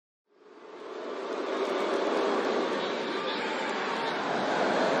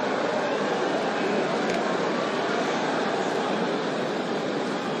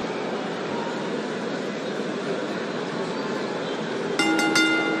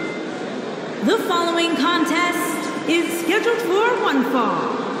The following contest is scheduled for one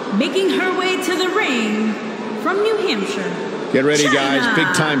fall. Making her way to the ring from New Hampshire. Get ready, Chyna. guys.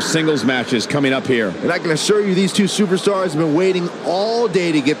 Big-time singles matches coming up here. And I can assure you these two superstars have been waiting all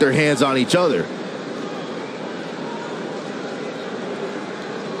day to get their hands on each other.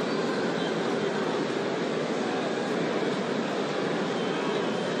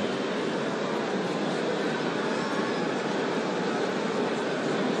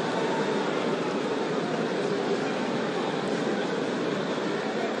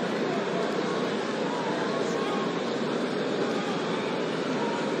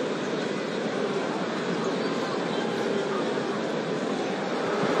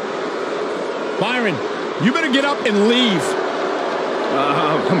 Byron, you better get up and leave.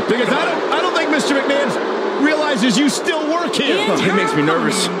 Because I don't think Mr. McMahon realizes you still work here. It makes me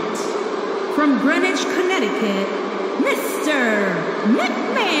nervous. From Greenwich, Connecticut, Mr.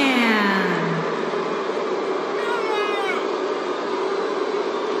 McMahon.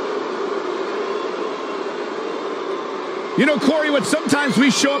 You know, Corey, when sometimes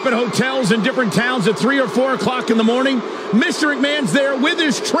we show up at hotels in different towns at 3 or 4 o'clock in the morning, Mr. McMahon's there with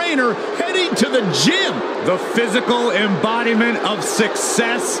his trainer heading to the gym. The physical embodiment of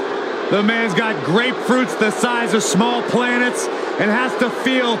success. The man's got grapefruits the size of small planets and has to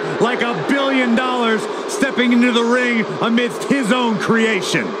feel like $1 billion stepping into the ring amidst his own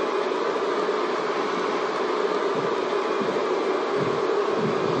creation.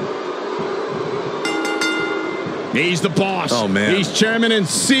 He's the boss. Oh, man. He's chairman and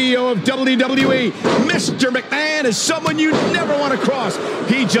CEO of WWE. Mr. McMahon is someone you never want to cross.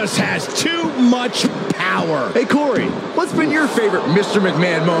 He just has too much power. Hey, Corey, what's been your favorite Mr.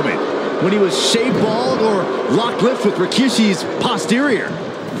 McMahon moment? When he was shaved bald or locked lips with Rikishi's posterior?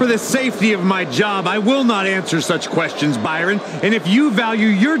 For the safety of my job, I will not answer such questions, Byron. And if you value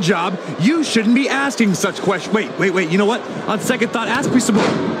your job, you shouldn't be asking such questions. Wait. You know what? On second thought, ask me some more.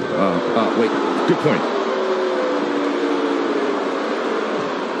 Wait. Good point.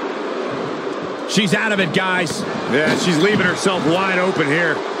 She's out of it, guys. Yeah, she's leaving herself wide open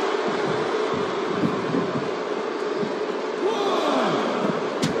here.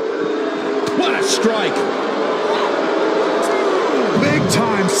 What a strike. Big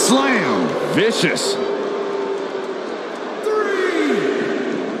time slam. Vicious. 3.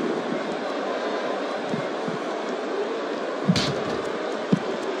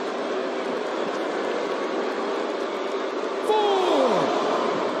 4.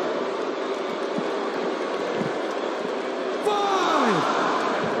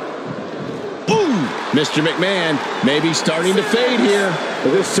 5. Boom! Mr. McMahon may be starting to fade here.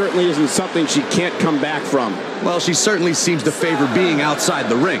 But this certainly isn't something she can't come back from. Well, she certainly seems to favor being outside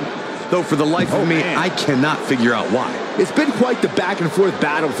the ring. Though for the life of me, I cannot figure out why. It's been quite the back and forth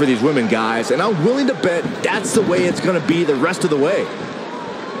battle for these women, guys, and I'm willing to bet that's the way it's going to be the rest of the way.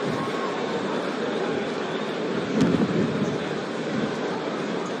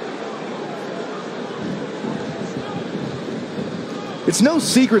 It's no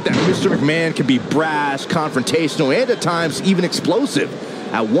secret that Mr. McMahon can be brash, confrontational, and at times even explosive.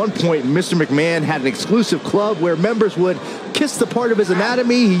 At one point, Mr. McMahon had an exclusive club where members would kiss the part of his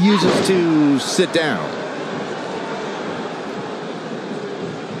anatomy he uses to sit down.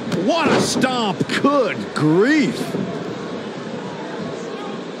 What a stomp. Good grief.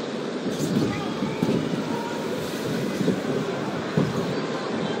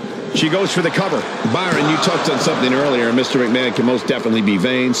 She goes for the cover. Byron, you touched on something earlier. Mr. McMahon can most definitely be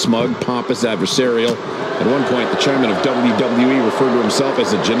vain, smug, pompous, adversarial. At one point, the chairman of WWE referred to himself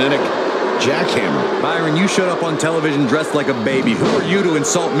as a genetic jackhammer. Byron, you showed up on television dressed like a baby. Who are you to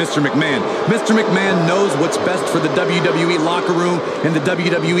insult Mr. McMahon? Mr. McMahon knows what's best for the WWE locker room and the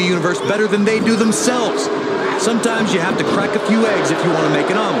WWE universe better than they do themselves. Sometimes you have to crack a few eggs if you want to make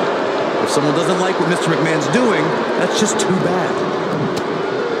an omelet. If someone doesn't like what Mr. McMahon's doing, that's just too bad.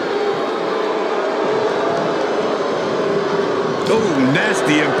 Oh,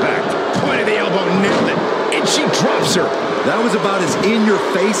 nasty impact. Point of the elbow, nailed it. And she drops her. That was about as in your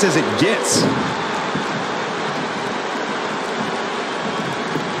face as it gets.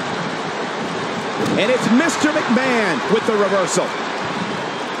 And it's Mr. McMahon with the reversal.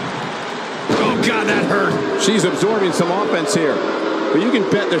 Oh, God, that hurt. She's absorbing some offense here. But you can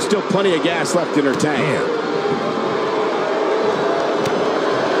bet there's still plenty of gas left in her tank. Damn.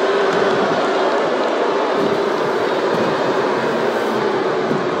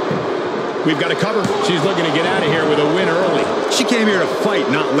 We've got a cover. She's looking to get out of here with a win early. She came here to fight,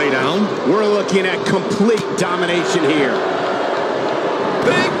 not lay down. We're looking at complete domination here.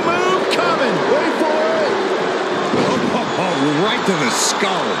 Big move coming. Wait for it. Oh, right to the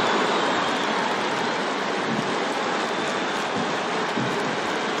skull.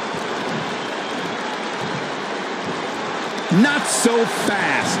 Not so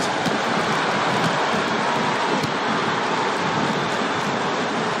fast.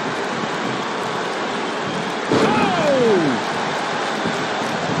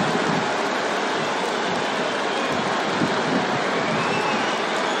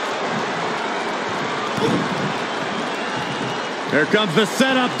 Here comes the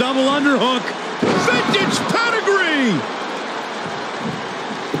setup, double underhook. Vintage pedigree.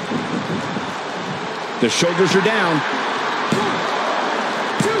 The shoulders are down. 1,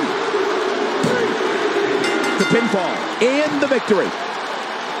 2, 3. The pinfall and the victory.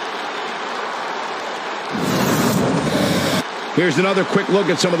 Here's another quick look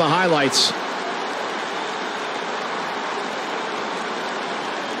at some of the highlights.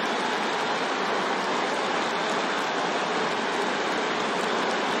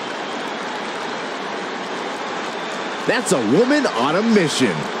 That's a woman on a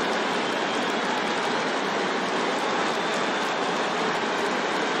mission.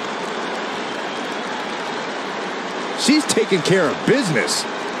 She's taking care of business.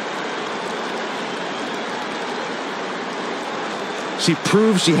 She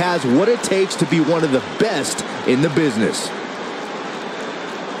proves she has what it takes to be one of the best in the business.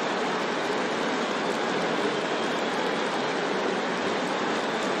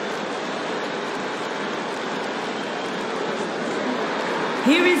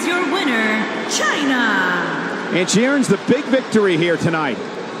 Here is your winner, Chyna. And she earns the big victory here tonight.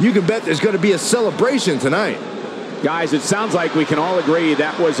 You can bet there's going to be a celebration tonight. Guys, it sounds like we can all agree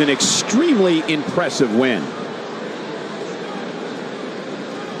that was an extremely impressive win.